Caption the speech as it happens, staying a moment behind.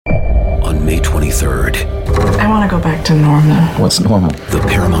on May 23rd. I want to go back to normal. What's normal? The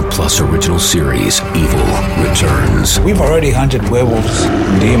Paramount Plus original series, Evil, returns. We've already hunted werewolves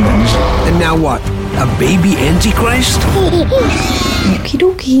and demons. And now what? A baby Antichrist? Okie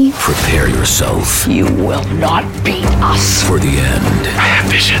dokie. Prepare yourself. You will not beat us. For the end. I have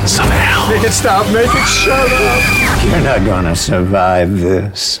visions of hell. Make it stop. Make it shut up. You're not gonna survive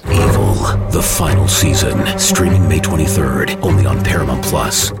this. Evil, the final season. Streaming May 23rd, only on Paramount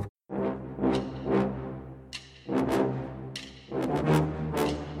Plus.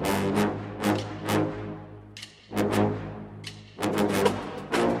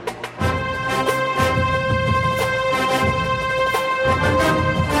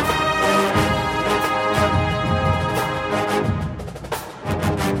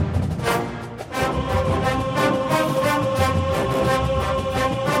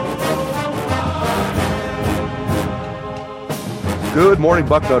 Good morning,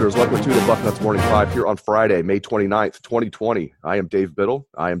 Bucknutters. Welcome to the Bucknuts Morning Five here on Friday, May 29th, 2020. I am Dave Biddle.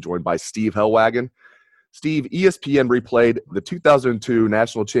 I am joined by Steve Hellwagon. Steve, ESPN replayed the 2002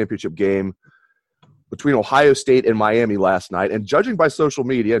 National Championship game between Ohio State and Miami last night. And judging by social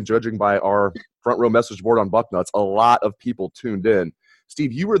media and judging by our front row message board on Bucknuts, a lot of people tuned in.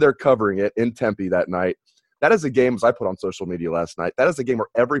 Steve, you were there covering it in Tempe that night. That is a game, as I put on social media last night, that is a game where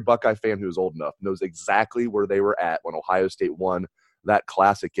every Buckeye fan who is old enough knows exactly where they were at when Ohio State won that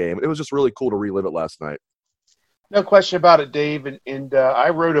classic game. It was just really cool to relive it last night. No question about it, Dave. And I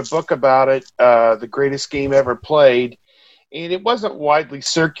wrote a book about it, The Greatest Game Ever Played. And it wasn't widely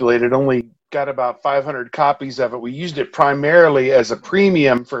circulated, only got about 500 copies of it. We used it primarily as a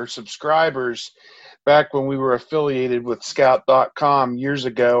premium for subscribers back when we were affiliated with Scout.com years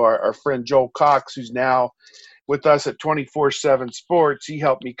ago. Our friend Joel Cox, who's now with us at 24/7 Sports, he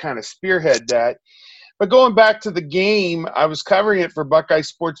helped me kind of spearhead that. But going back to the game, I was covering it for Buckeye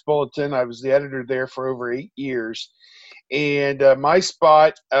Sports Bulletin. I was the editor there for over 8 years. And my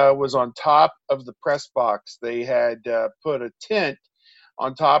spot was on top of the press box. They had put a tent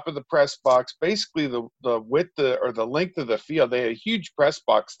on top of the press box, basically the width or the length of the field. They had a huge press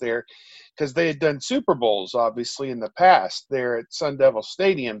box there because they had done Super Bowls, obviously, in the past there at Sun Devil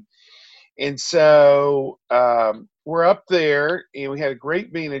Stadium. And so we're up there, and we had a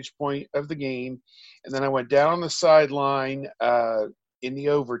great vantage point of the game. And then I went down on the sideline in the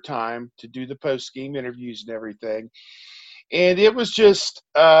overtime to do the post-game interviews and everything. And it was just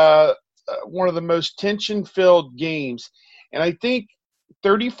one of the most tension-filled games. And I think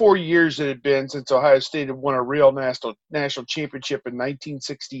 34 years it had been since Ohio State had won a real national championship in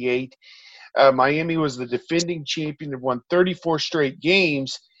 1968. Miami was the defending champion, had won 34 straight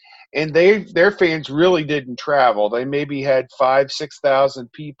games. And their fans really didn't travel. They maybe had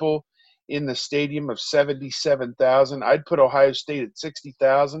 5,000-6,000 people in the stadium of 77,000. I'd put Ohio State at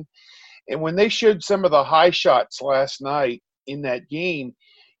 60,000. And when they showed some of the high shots last night in that game,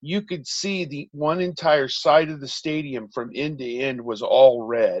 you could see the one entire side of the stadium from end to end was all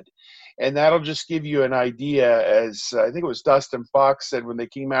red. And that'll just give you an idea, as I think it was Dustin Fox said when they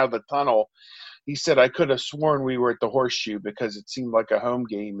came out of the tunnel. He said, I could have sworn we were at the Horseshoe because it seemed like a home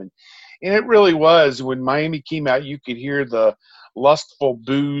game. And it really was. When Miami came out, you could hear the lustful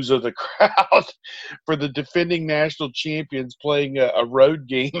boos of the crowd for the defending national champions playing a road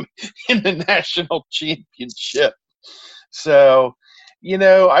game in the national championship. So,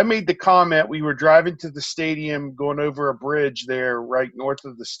 I made the comment. We were driving to the stadium, going over a bridge there right north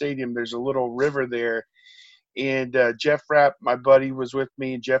of the stadium. There's a little river there. And Jeff Rapp, my buddy, was with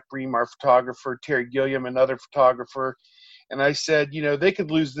me, and Jeff Bream, our photographer, Terry Gilliam, another photographer. And I said, they could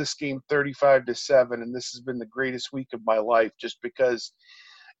lose this game 35-7, and this has been the greatest week of my life just because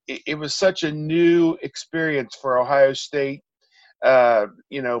it was such a new experience for Ohio State, for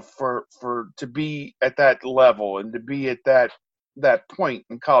to be at that level and to be at that point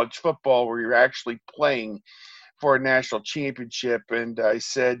in college football where you're actually playing for a national championship. And I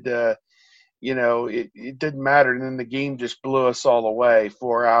said, it didn't matter. And then the game just blew us all away.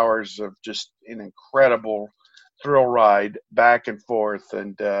 4 hours of just an incredible thrill ride back and forth.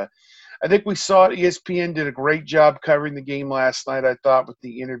 And I think we saw it. ESPN did a great job covering the game last night, I thought, with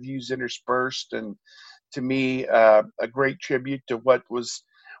the interviews interspersed. And to me, a great tribute to what was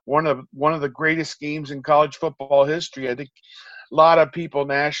one of the greatest games in college football history. I think a lot of people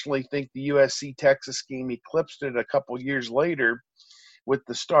nationally think the USC-Texas game eclipsed it a couple years later with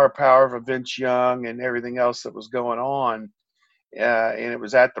the star power of Vince Young and everything else that was going on. And it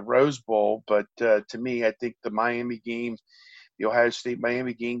was at the Rose Bowl. But to me, I think the Miami game, the Ohio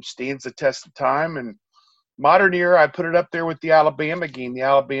State-Miami game, stands the test of time. And modern era, I put it up there with the Alabama game. The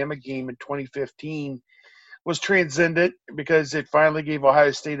Alabama game in 2015 was transcendent because it finally gave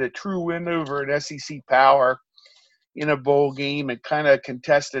Ohio State a true win over an SEC power in a bowl game and kind of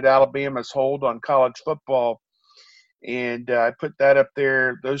contested Alabama's hold on college football. And I put that up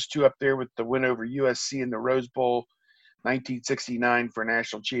there, those two up there with the win over USC in the Rose Bowl 1969 for a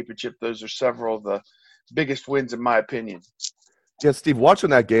national championship. Those are several of the biggest wins in my opinion. Yeah, Steve, watching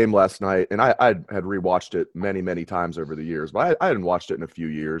that game last night, and I had rewatched it many, many times over the years, but I hadn't watched it in a few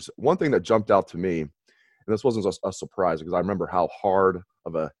years. One thing that jumped out to me, and this wasn't a surprise because I remember how hard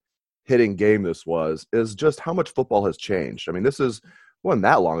of a hitting game this was, is just how much football has changed. I mean, this wasn't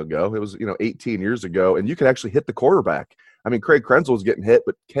that long ago. It was, 18 years ago, and you could actually hit the quarterback. I mean, Craig Krenzel was getting hit,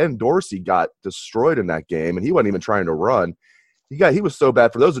 but Ken Dorsey got destroyed in that game, and he wasn't even trying to run. He was so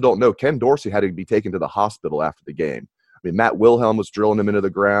bad. For those who don't know, Ken Dorsey had to be taken to the hospital after the game. I mean, Matt Wilhelm was drilling him into the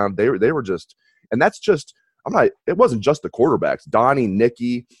ground. They were just, and that's just, it wasn't just the quarterbacks. Donnie,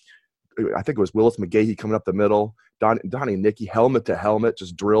 Nicky, I think it was Willis McGahee coming up the middle. Donnie and Nicky, helmet to helmet,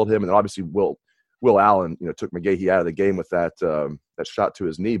 just drilled him. And obviously Will Allen, took McGahee out of the game with that shot to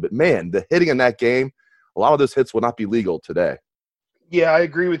his knee. But man, the hitting in that game, a lot of those hits will not be legal today. Yeah, I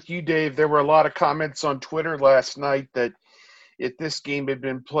agree with you, Dave. There were a lot of comments on Twitter last night that if this game had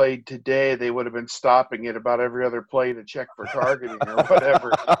been played today, they would have been stopping it about every other play to check for targeting or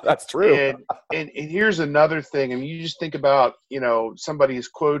whatever. That's true. And here's another thing. I mean, you just think about, somebody has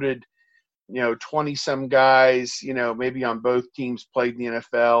quoted, 20-some guys, maybe on both teams played in the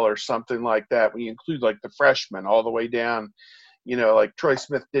NFL or something like that. When you include like the freshmen all the way down, like Troy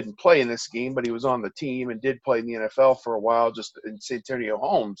Smith didn't play in this game, but he was on the team and did play in the NFL for a while, just in Santonio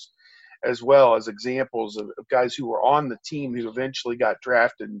Holmes, as well as examples of guys who were on the team who eventually got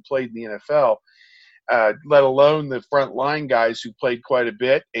drafted and played in the NFL, let alone the front line guys who played quite a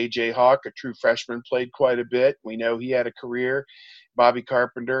bit. A.J. Hawk, a true freshman, played quite a bit. We know he had a career, Bobby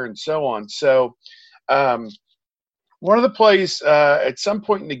Carpenter, and so on. So one of the plays at some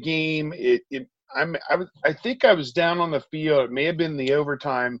point in the game, I think I was down on the field. It may have been the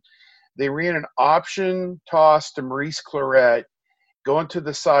overtime. They ran an option toss to Maurice Clarett, going to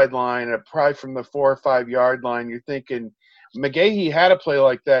the sideline, probably from the 4 or 5 yard line. You're thinking McGahee had a play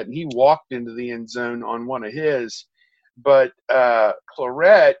like that, and he walked into the end zone on one of his. But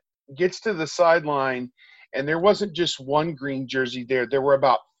Clarett gets to the sideline, and there wasn't just one green jersey there. There were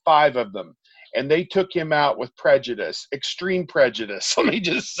about 5 of them, and they took him out with prejudice, extreme prejudice. Let me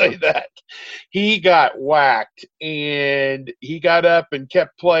just say that. He got whacked, and he got up and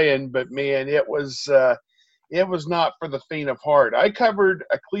kept playing, but, man, it was not for the faint of heart. I covered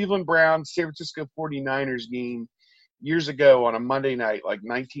a Cleveland Browns, San Francisco 49ers game years ago on a Monday night, like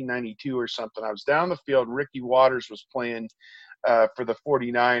 1992 or something. I was down the field. Ricky Waters was playing for the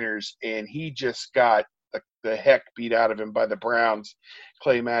 49ers, and he just got the heck beat out of him by the Browns.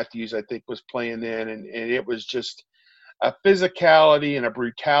 Clay Matthews, I think, was playing then, and it was just a physicality and a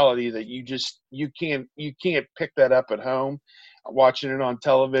brutality that you can't pick that up at home. Watching it on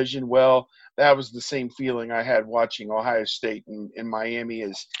television, well, that was the same feeling I had watching Ohio State in Miami.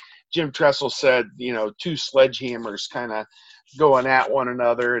 As Jim Tressel said, 2 sledgehammers kind of going at one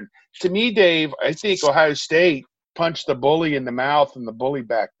another. And to me, Dave, I think Ohio State punched the bully in the mouth and the bully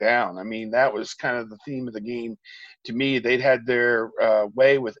back down. I mean, that was kind of the theme of the game to me. They'd had their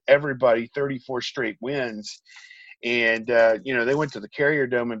way with everybody, 34 straight wins. And, they went to the Carrier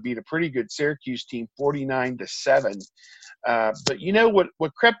Dome and beat a pretty good Syracuse team, 49-7. But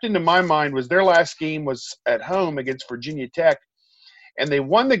what crept into my mind was their last game was at home against Virginia Tech, and they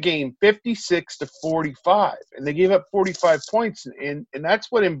won the game 56-45, and they gave up 45 points. And that's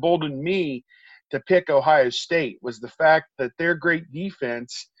what emboldened me to pick Ohio State, was the fact that their great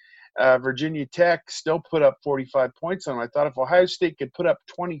defense, Virginia Tech, still put up 45 points on them. I thought if Ohio State could put up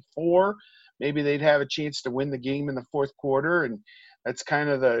 24, maybe they'd have a chance to win the game in the fourth quarter. And that's kind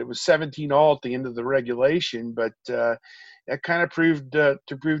of it was 17-all at the end of the regulation, but that kind of proved to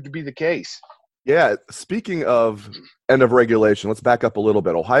be the case. Yeah, speaking of end of regulation, let's back up a little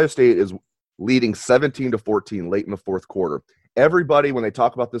bit. Ohio State is leading 17-14 late in the fourth quarter. Everybody, when they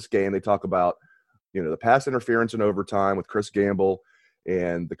talk about this game, they talk about, the pass interference in overtime with Chris Gamble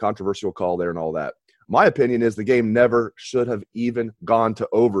and the controversial call there and all that. My opinion is the game never should have even gone to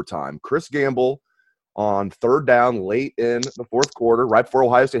overtime. Chris Gamble on third down late in the fourth quarter, right before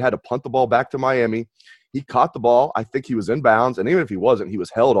Ohio State had to punt the ball back to Miami. He caught the ball. I think he was in bounds, and even if he wasn't, he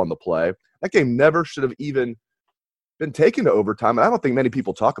was held on the play. That game never should have even been taken to overtime, and I don't think many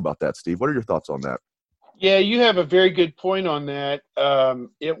people talk about that, Steve. What are your thoughts on that? Yeah, you have a very good point on that.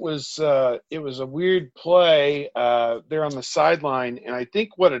 It was a weird play there on the sideline, and I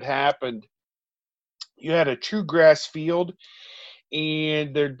think what had happened, you had a true grass field,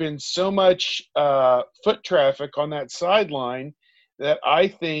 and there'd been so much foot traffic on that sideline that I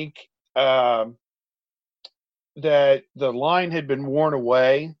think that the line had been worn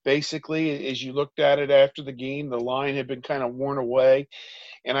away. Basically, as you looked at it after the game, the line had been kind of worn away.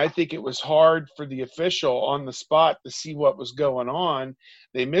 And I think it was hard for the official on the spot to see what was going on.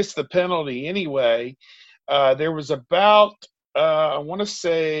 They missed the penalty anyway. There was about, I want to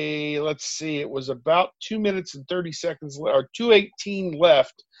say, let's see, it was about 2 minutes and 30 seconds, or 2:18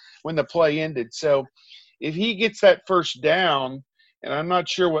 left when the play ended. So if he gets that first down, and I'm not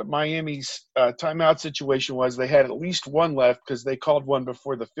sure what Miami's timeout situation was. They had at least one left because they called one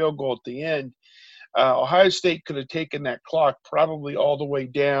before the field goal at the end. Ohio State could have taken that clock probably all the way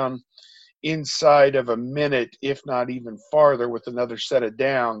down inside of a minute, if not even farther, with another set of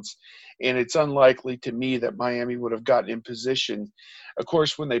downs. And it's unlikely to me that Miami would have gotten in position. Of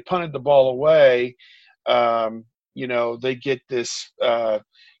course, when they punted the ball away, they get this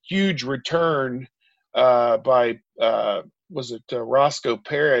huge return by Roscoe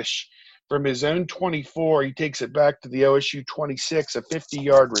Parrish from his own 24. He takes it back to the OSU 26, a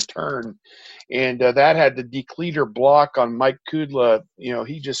 50-yard return. And that had the decleater block on Mike Kudla.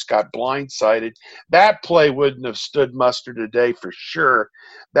 He just got blindsided. That play wouldn't have stood muster today for sure.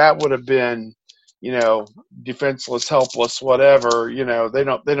 That would have been, defenseless, helpless, whatever. They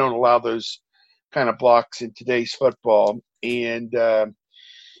don't allow those kind of blocks in today's football. And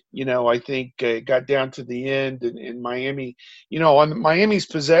I think it got down to the end in Miami. On Miami's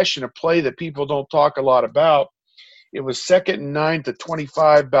possession, a play that people don't talk a lot about, it was 2nd and 9 to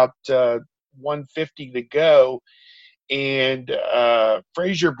 25, about 150 to go. And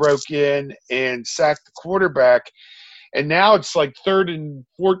Frazier broke in and sacked the quarterback. And now it's like 3rd and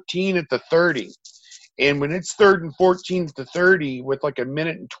 14 at the 30. And when it's 3rd and 14 at the 30 with like a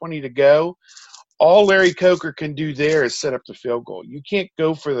minute and 20 to go, all Larry Coker can do there is set up the field goal. You can't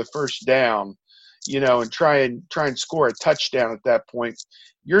go for the first down, and try and score a touchdown at that point.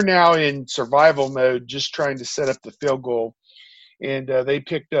 You're now in survival mode, just trying to set up the field goal. And they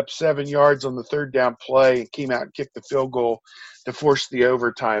picked up 7 yards on the 3rd down play and came out and kicked the field goal to force the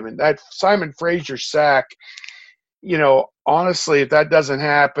overtime. And that Simon Frazier sack, honestly, if that doesn't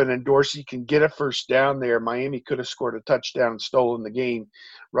happen and Dorsey can get a first down there, Miami could have scored a touchdown and stolen the game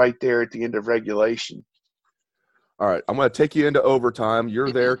right there at the end of regulation. All right, I'm going to take you into overtime.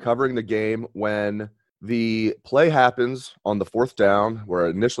 You're there covering the game when the play happens on the 4th down where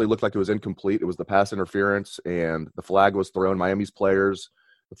it initially looked like it was incomplete. It was the pass interference, and the flag was thrown.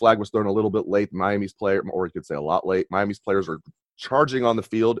 The flag was thrown a little bit late. Or you could say a lot late. Miami's players are charging on the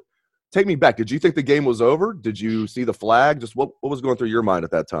field. Take me back. Did you think the game was over? Did you see the flag? Just what was going through your mind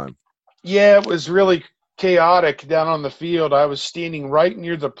at that time? Yeah, it was really chaotic down on the field. I was standing right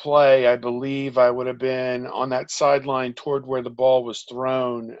near the play. I believe I would have been on that sideline toward where the ball was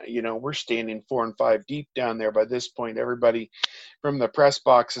thrown. We're standing 4 and 5 deep down there by this point. Everybody from the press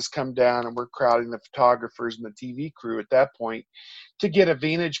box has come down, and we're crowding the photographers and the TV crew at that point to get a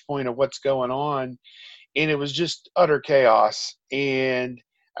vantage point of what's going on. And it was just utter chaos. And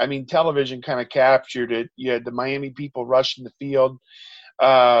television kind of captured it. You had the Miami people rushing the field,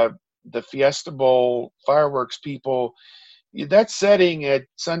 the Fiesta Bowl fireworks people. That setting at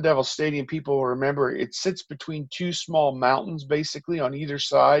Sun Devil Stadium, people remember, it sits between 2 small mountains basically on either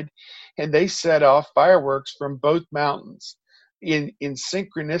side, and they set off fireworks from both mountains in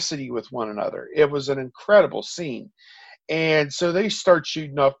synchronicity with one another. It was an incredible scene. And so they start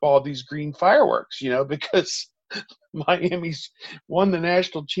shooting off all these green fireworks, because Miami's won the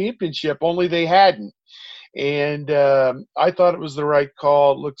national championship, only they hadn't. And I thought it was the right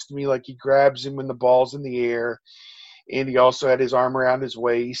call. It looks to me like he grabs him when the ball's in the air, and he also had his arm around his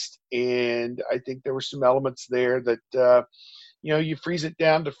waist. And I think there were some elements there that, you freeze it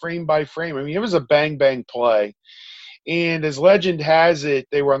down to frame by frame. It was a bang-bang play. And as legend has it,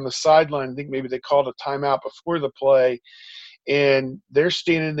 they were on the sideline. I think maybe they called a timeout before the play, and they're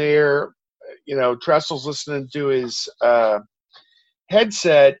standing there. Tressel's listening to his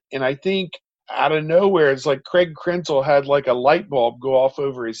headset, and I think out of nowhere, it's like Craig Krenzel had like a light bulb go off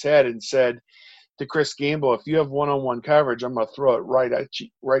over his head and said to Chris Gamble, "If you have one-on-one coverage, I'm going to throw it right at you,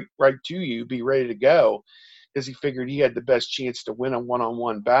 right to you. Be ready to go," because he figured he had the best chance to win a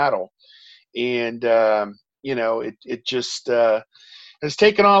one-on-one battle. And it just has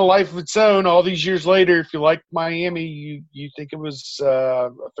taken on a life of its own all these years later. If you like Miami, you think it was a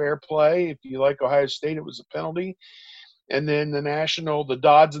fair play. If you like Ohio State, it was a penalty. And then the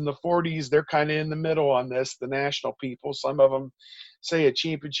Dodds in the 40s, they're kind of in the middle on this, the national people. Some of them say a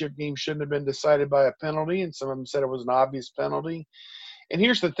championship game shouldn't have been decided by a penalty, and some of them said it was an obvious penalty. And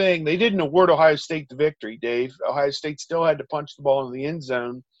here's the thing. They didn't award Ohio State the victory, Dave. Ohio State still had to punch the ball in the end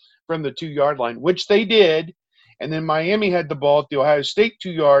zone from the 2-yard line, which they did. And then Miami had the ball at the Ohio State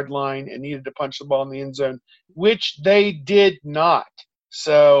 2-yard line and needed to punch the ball in the end zone, which they did not.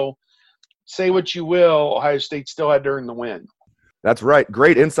 So say what you will, Ohio State still had to earn the win. That's right.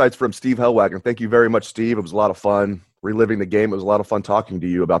 Great insights from Steve Hellwagon. Thank you very much, Steve. It was a lot of fun reliving the game. It was a lot of fun talking to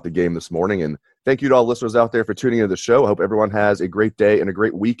you about the game this morning. And thank you to all listeners out there for tuning into the show. I hope everyone has a great day and a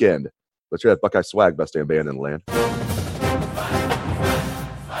great weekend. Let's hear that Buckeye swag, best damn band in the land.